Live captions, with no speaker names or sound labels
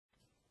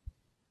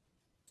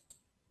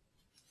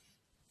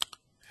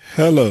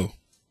Hello,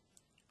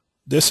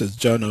 this is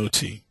John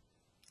OT.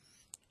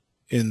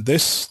 In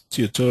this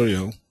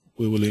tutorial,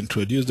 we will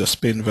introduce the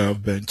spin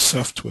valve bench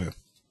software,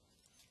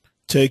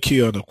 take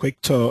you on a quick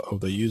tour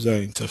of the user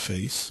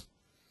interface,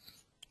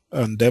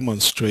 and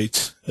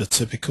demonstrate a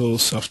typical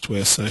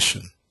software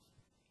session.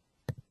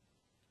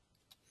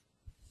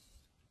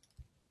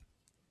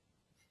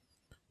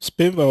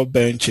 Spin valve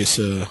bench is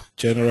a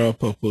general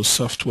purpose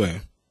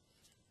software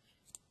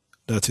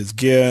that is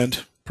geared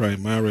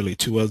primarily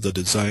towards the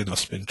design of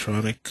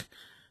spintronic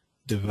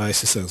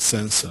devices and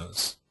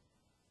sensors.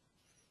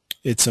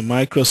 It's a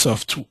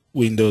Microsoft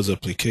Windows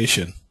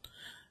application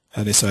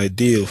and is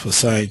ideal for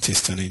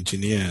scientists and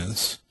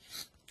engineers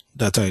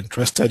that are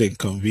interested in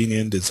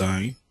convenient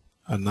design,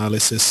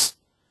 analysis,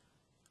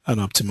 and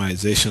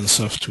optimization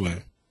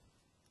software.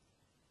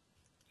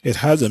 It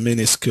has a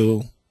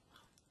minuscule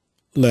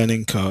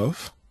learning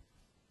curve.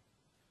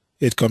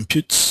 It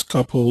computes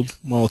coupled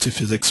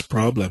multiphysics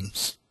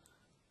problems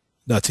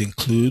that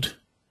include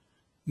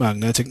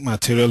magnetic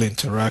material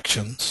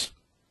interactions,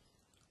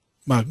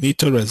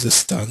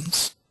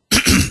 magnetoresistance,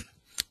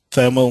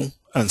 thermal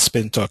and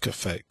spin torque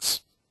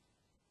effects.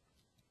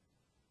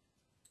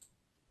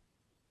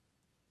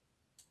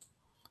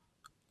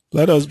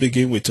 Let us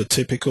begin with a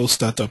typical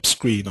startup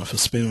screen of a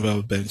spin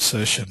valve bench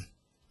session.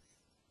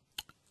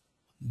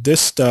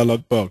 This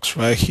dialog box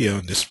right here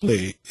on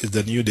display is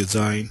the new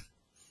design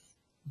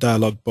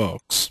dialog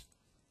box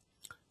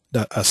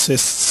that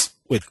assists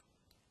with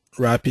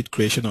rapid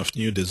creation of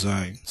new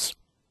designs.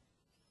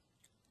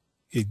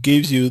 It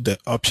gives you the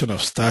option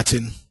of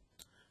starting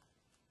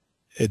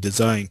a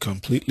design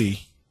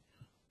completely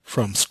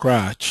from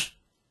scratch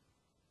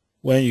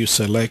when you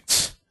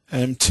select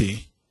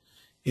empty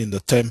in the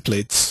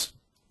templates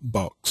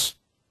box,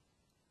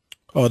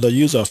 or the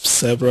use of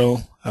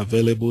several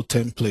available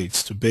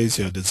templates to base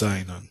your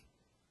design on.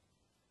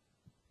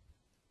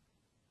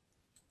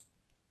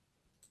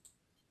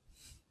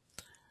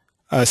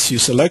 As you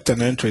select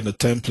and enter in the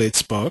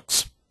templates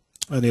box,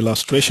 an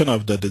illustration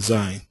of the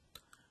design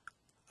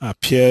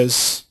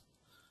appears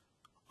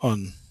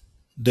on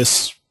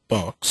this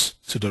box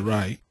to the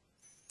right,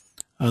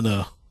 and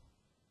a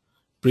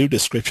brief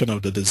description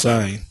of the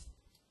design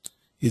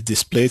is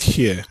displayed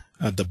here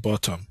at the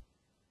bottom.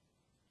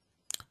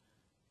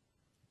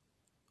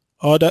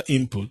 Other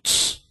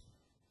inputs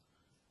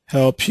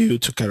help you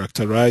to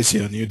characterize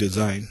your new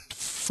design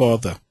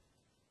further.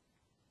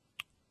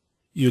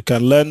 You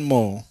can learn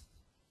more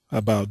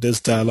about this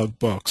dialog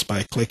box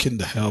by clicking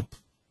the Help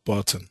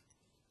button.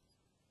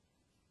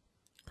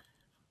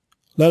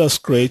 Let us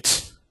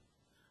create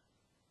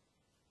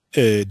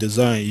a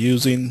design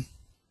using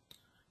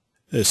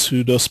a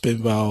pseudo spin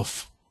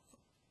valve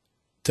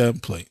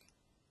template.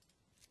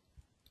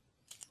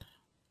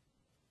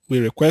 We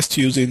request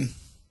using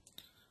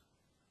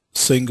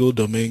single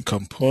domain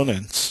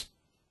components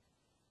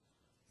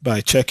by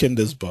checking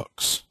this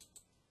box.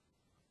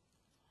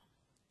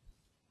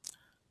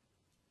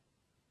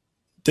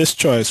 This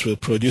choice will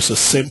produce a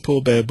simple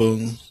bare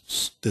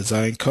bones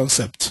design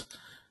concept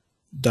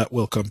that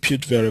will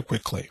compute very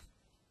quickly.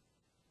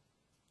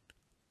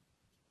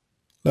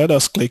 Let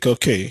us click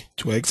OK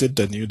to exit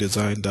the new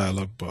design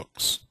dialog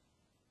box.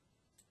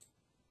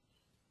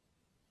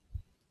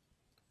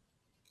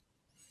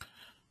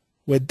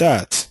 With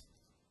that,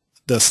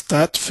 the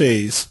start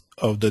phase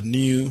of the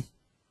new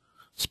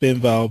spin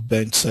valve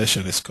bench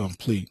session is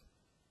complete.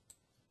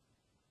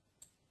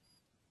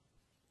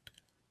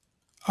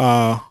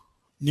 Our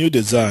new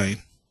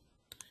design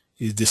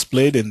is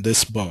displayed in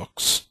this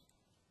box,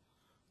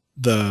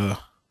 the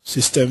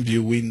System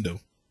View window.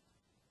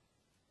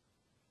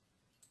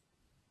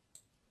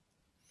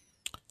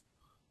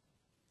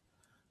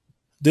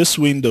 This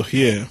window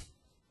here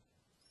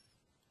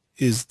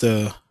is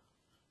the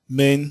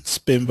main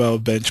spin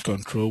valve bench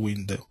control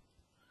window.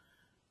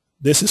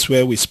 This is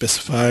where we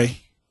specify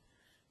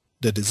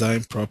the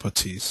design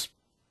properties.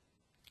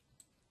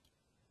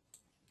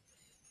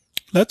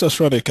 Let us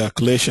run a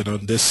calculation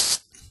on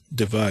this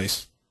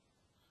device.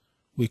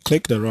 We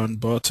click the Run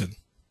button.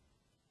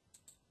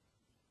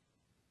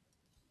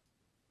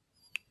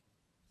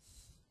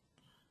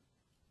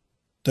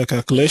 The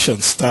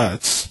calculation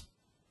starts.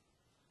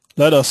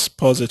 Let us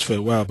pause it for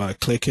a while by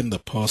clicking the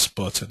Pause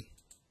button.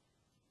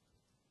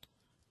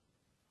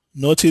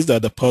 Notice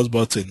that the Pause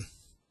button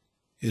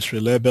is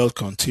relabeled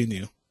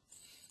Continue,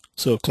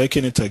 so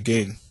clicking it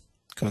again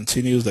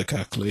continues the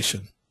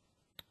calculation.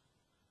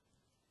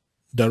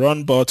 The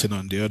Run button,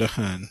 on the other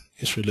hand,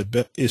 is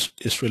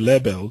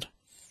relabeled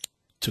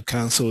to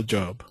Cancel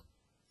Job.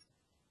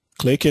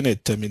 Clicking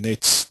it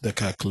terminates the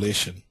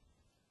calculation.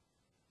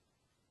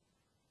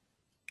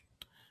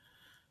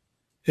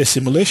 A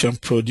simulation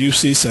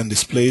produces and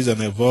displays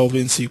an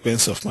evolving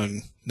sequence of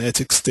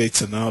magnetic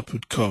states and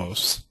output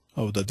curves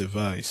of the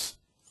device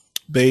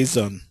based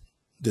on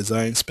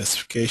design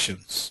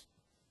specifications.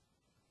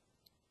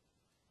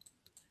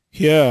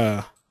 Here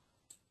are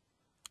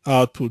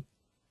output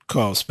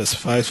curves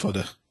specified for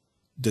the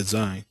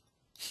design.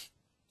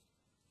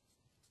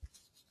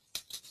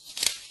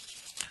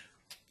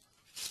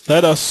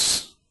 Let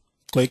us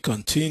click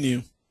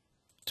continue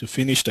to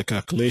finish the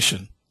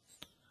calculation.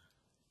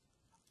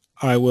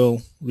 I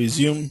will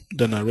resume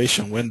the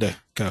narration when the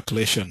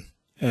calculation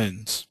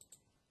ends.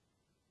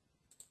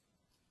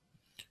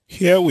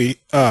 Here we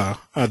are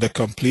at the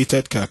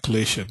completed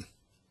calculation.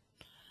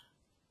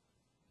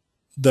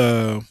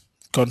 The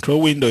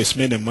control window is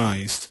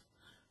minimized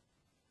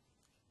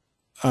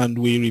and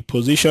we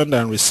repositioned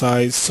and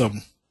resized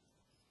some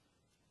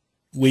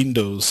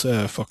windows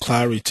for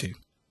clarity.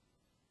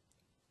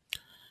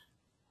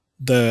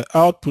 The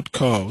output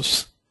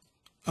curves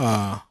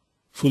are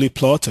fully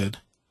plotted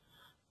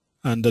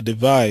and the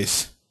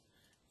device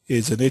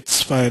is in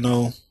its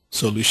final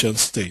solution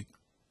state.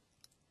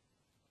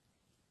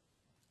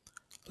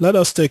 Let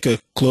us take a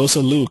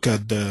closer look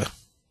at the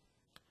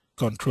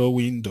control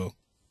window.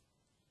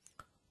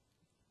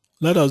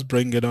 Let us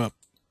bring it up.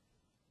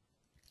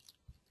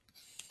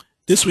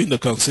 This window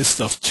consists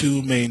of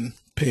two main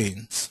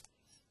panes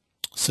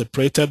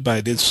separated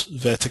by this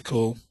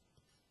vertical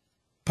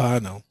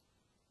panel,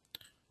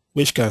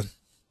 which can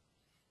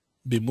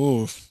be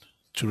moved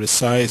to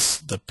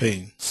resize the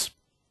panes.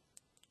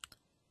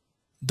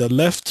 The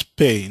left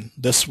pane,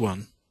 this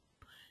one,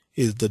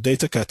 is the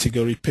data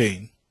category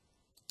pane.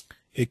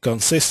 It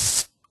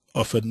consists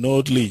of a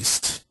node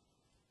list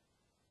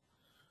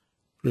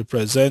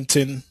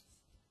representing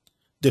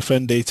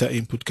different data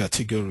input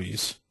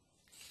categories.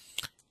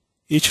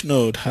 Each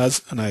node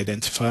has an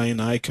identifying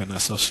icon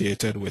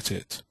associated with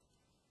it.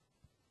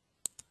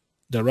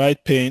 The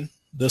right pane,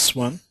 this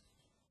one,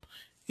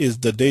 is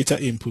the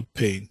data input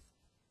pane.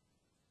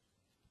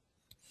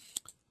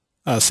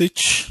 As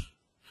each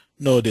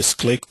node is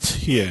clicked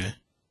here,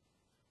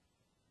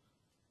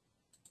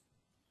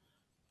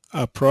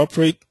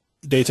 appropriate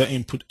data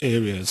input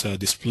areas are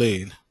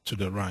displayed to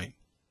the right.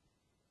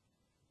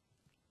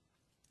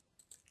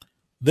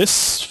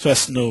 This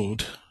first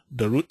node,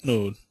 the root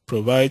node,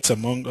 provides,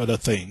 among other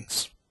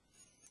things,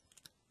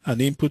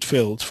 an input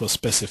field for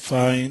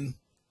specifying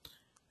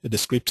a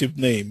descriptive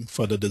name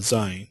for the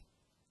design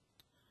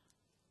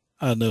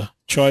and a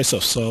choice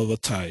of solver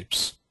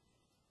types.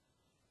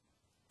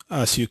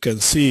 As you can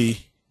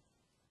see,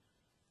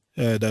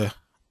 the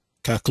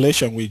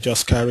calculation we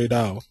just carried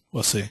out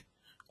was a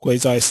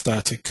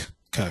quasi-static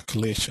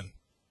calculation.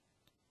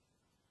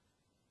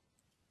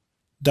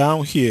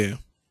 Down here,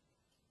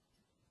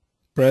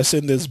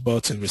 pressing this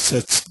button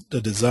resets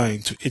the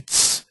design to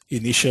its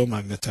initial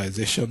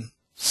magnetization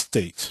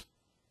state.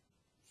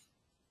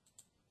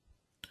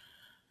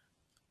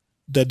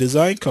 The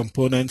Design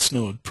Components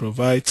node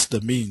provides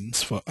the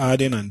means for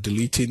adding,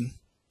 deleting,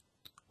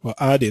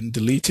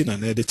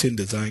 and editing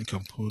design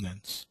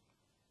components.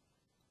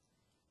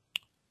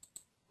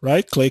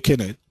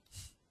 Right-clicking it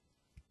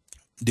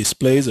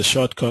displays a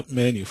shortcut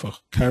menu for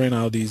carrying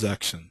out these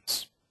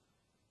actions.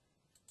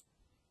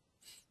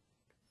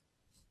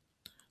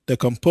 The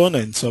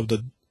components of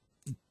the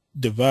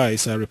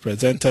device are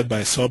represented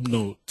by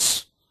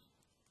subnodes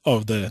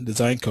of the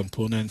Design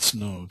Components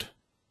node.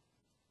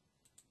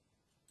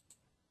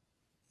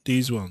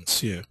 These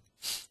ones here.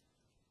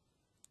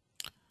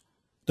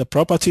 The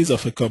properties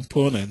of a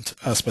component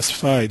are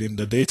specified in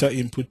the data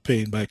input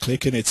pane by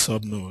clicking its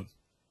subnode.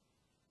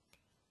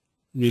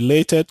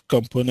 Related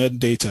component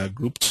data are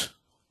grouped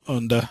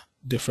under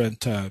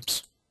different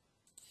tabs.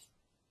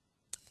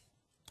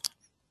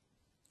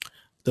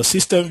 The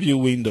System View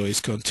window is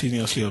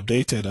continuously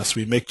updated as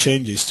we make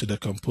changes to the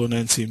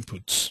component's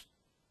inputs.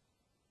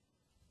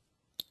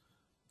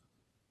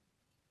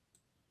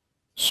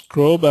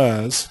 Scroll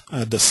bars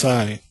at the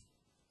side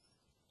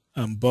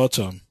and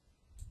bottom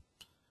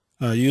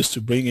are used to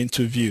bring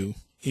into view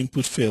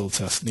input fields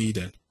as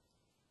needed.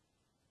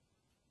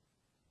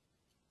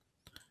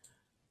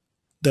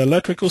 The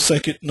Electrical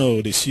Circuit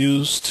node is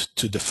used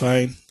to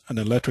define an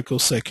electrical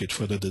circuit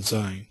for the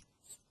design,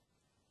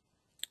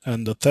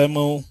 and the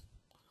Thermal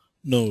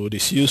node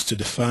is used to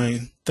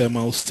define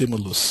thermal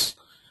stimulus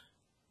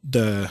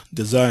the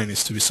design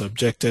is to be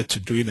subjected to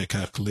during a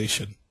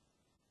calculation.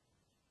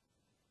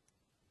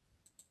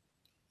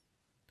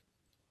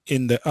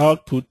 In the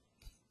Output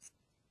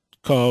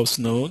Curves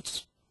node,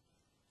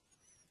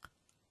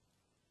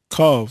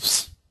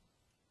 curves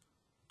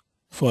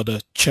for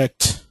the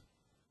checked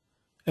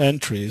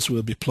entries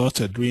will be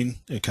plotted during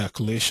a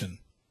calculation.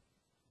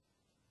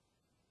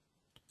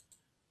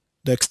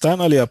 The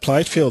externally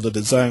applied field the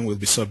design will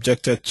be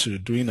subjected to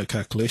during a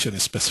calculation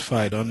is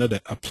specified under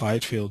the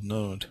Applied Field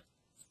node.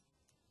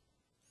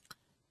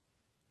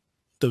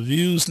 The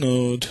Views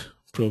node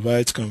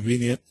provides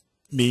convenient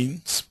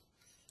means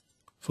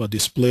for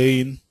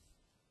displaying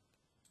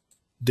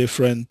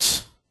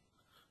different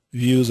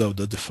views of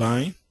the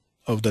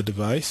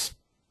device,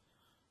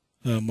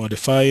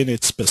 modifying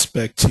its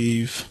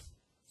perspective,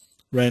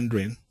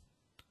 rendering,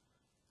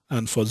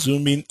 and for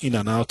zooming in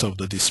and out of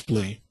the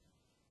display.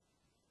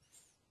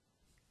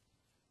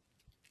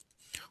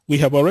 We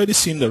have already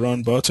seen the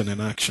Run button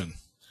in action.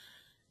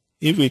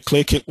 If we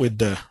click it with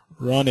the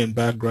Run in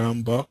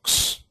Background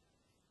box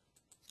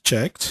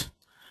checked,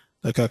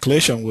 the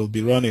calculation will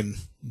be run in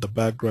the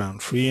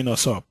background, freeing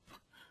us up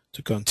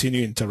to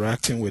continue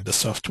interacting with the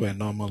software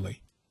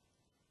normally.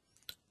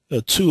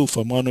 A tool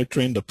for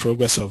monitoring the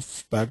progress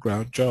of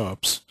background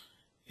jobs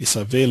is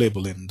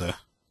available in the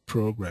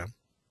program.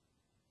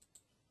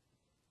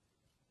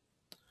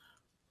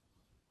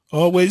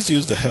 Always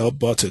use the Help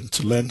button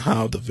to learn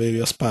how the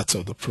various parts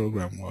of the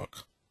program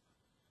work.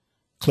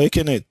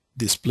 Clicking it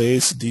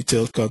displays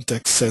detailed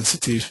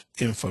context-sensitive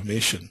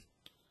information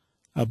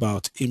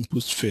about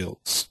input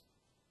fields.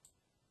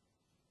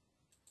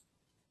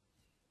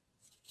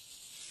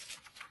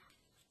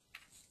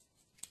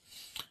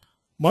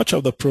 Much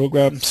of the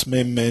program's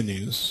main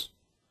menus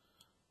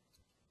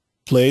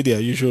play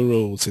their usual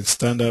roles in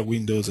standard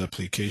Windows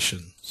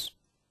applications.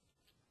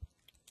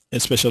 A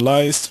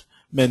specialized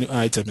menu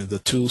item is the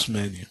Tools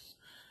menu.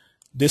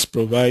 This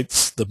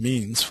provides the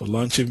means for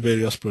launching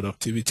various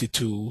productivity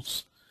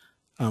tools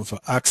and for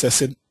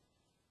accessing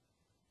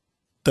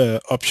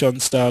the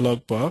Options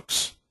dialog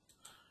box,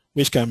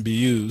 which can be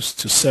used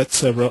to set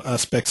several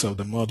aspects of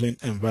the modeling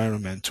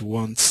environment to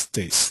one's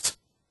taste.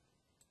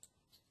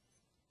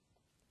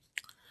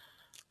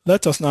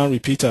 Let us now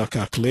repeat our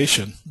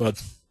calculation,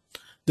 but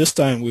this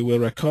time we will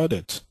record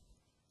it.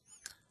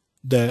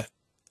 The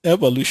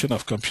evolution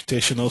of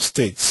computational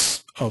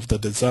states of the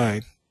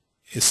design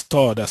is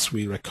stored as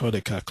we record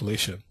a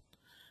calculation.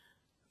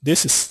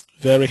 This is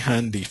very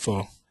handy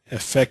for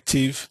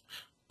effective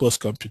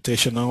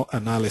post-computational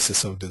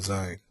analysis of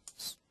designs.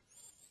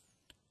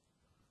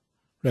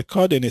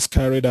 Recording is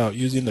carried out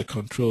using the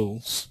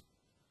controls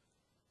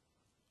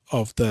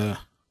of the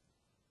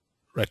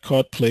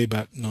Record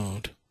Playback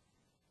node.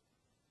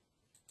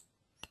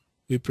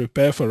 We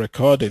prepare for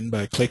recording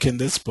by clicking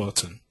this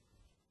button.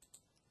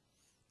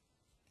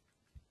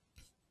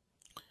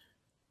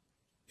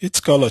 Its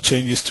color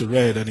changes to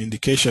red, an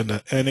indication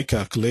that any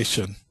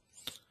calculation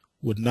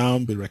would now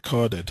be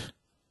recorded.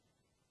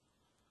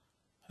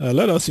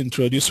 Let us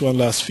introduce one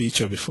last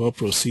feature before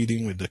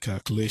proceeding with the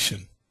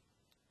calculation.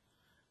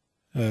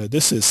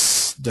 This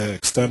is the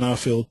external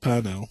field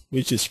panel,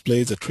 which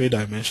displays a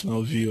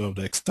three-dimensional view of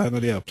the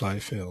externally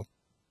applied field.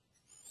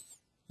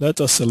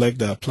 Let us select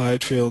the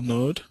Applied Field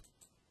node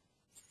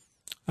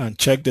and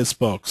check this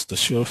box, the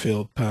Show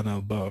Field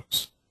Panel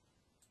box.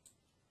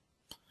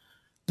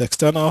 The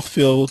external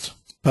field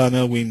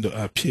panel window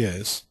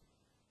appears.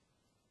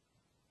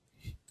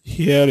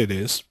 Here it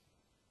is.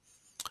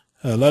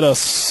 Let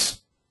us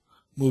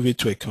move it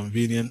to a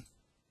convenient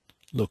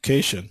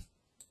location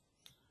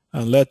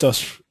and let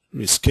us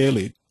rescale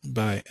it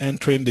by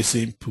entering this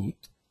input.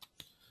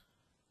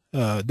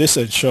 This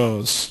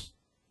ensures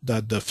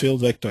that the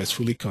field vector is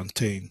fully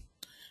contained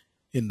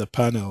in the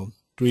panel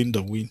during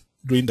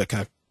the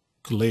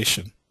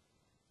calculation.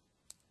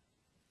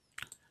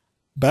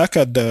 Back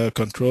at the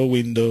control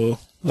window,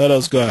 let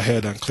us go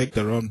ahead and click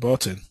the Run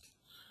button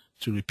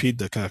to repeat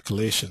the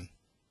calculation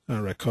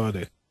and record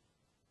it.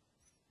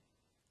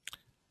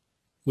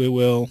 We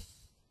will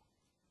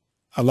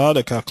allow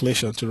the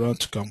calculation to run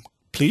to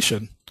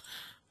completion,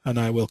 and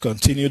I will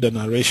continue the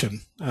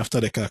narration after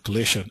the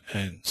calculation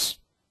ends.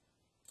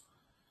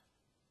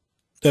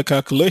 The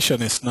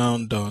calculation is now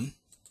done.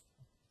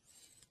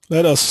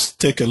 Let us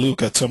take a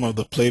look at some of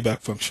the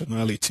playback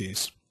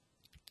functionalities.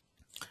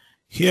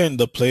 Here in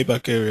the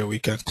playback area, we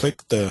can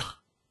click the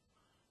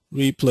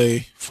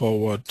Replay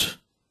Forward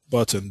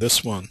button,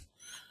 this one,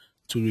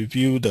 to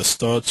review the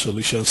stored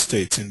solution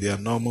states in their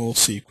normal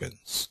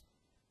sequence.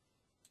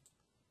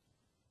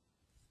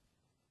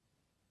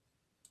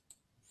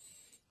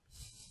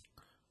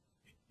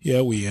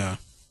 Here we are.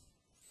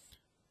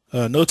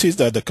 Notice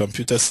that the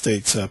computer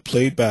states are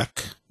played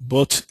back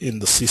both in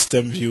the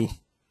System View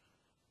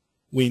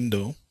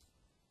window,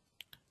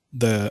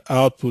 the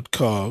output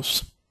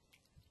curves,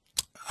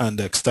 and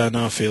the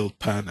external field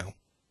panel.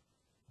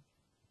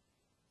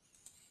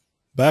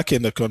 Back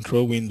in the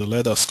control window,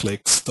 let us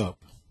click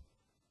Stop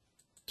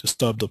to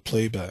stop the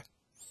playback.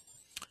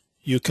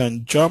 You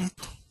can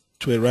jump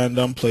to a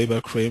random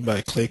playback frame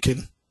by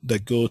clicking the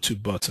Go To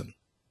button.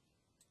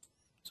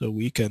 So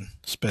we can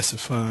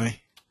specify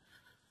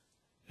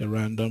a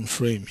random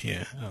frame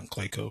here and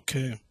click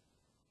OK.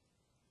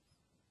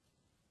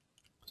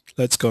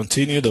 Let's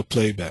continue the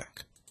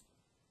playback.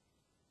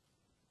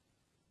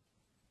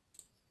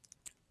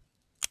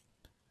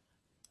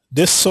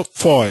 This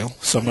foil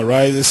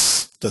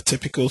summarizes the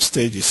typical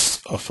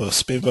stages of a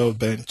spinval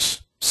bench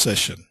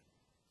session.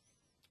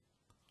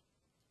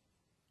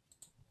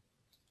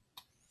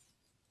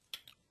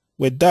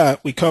 With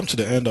that, we come to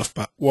the end of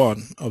part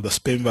 1 of the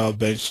spinval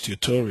bench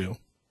tutorial.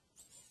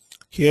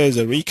 Here is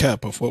a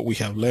recap of what we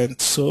have learned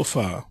so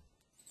far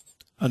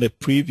and a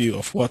preview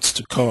of what's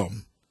to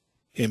come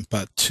in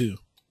part 2.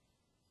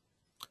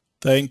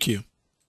 Thank you.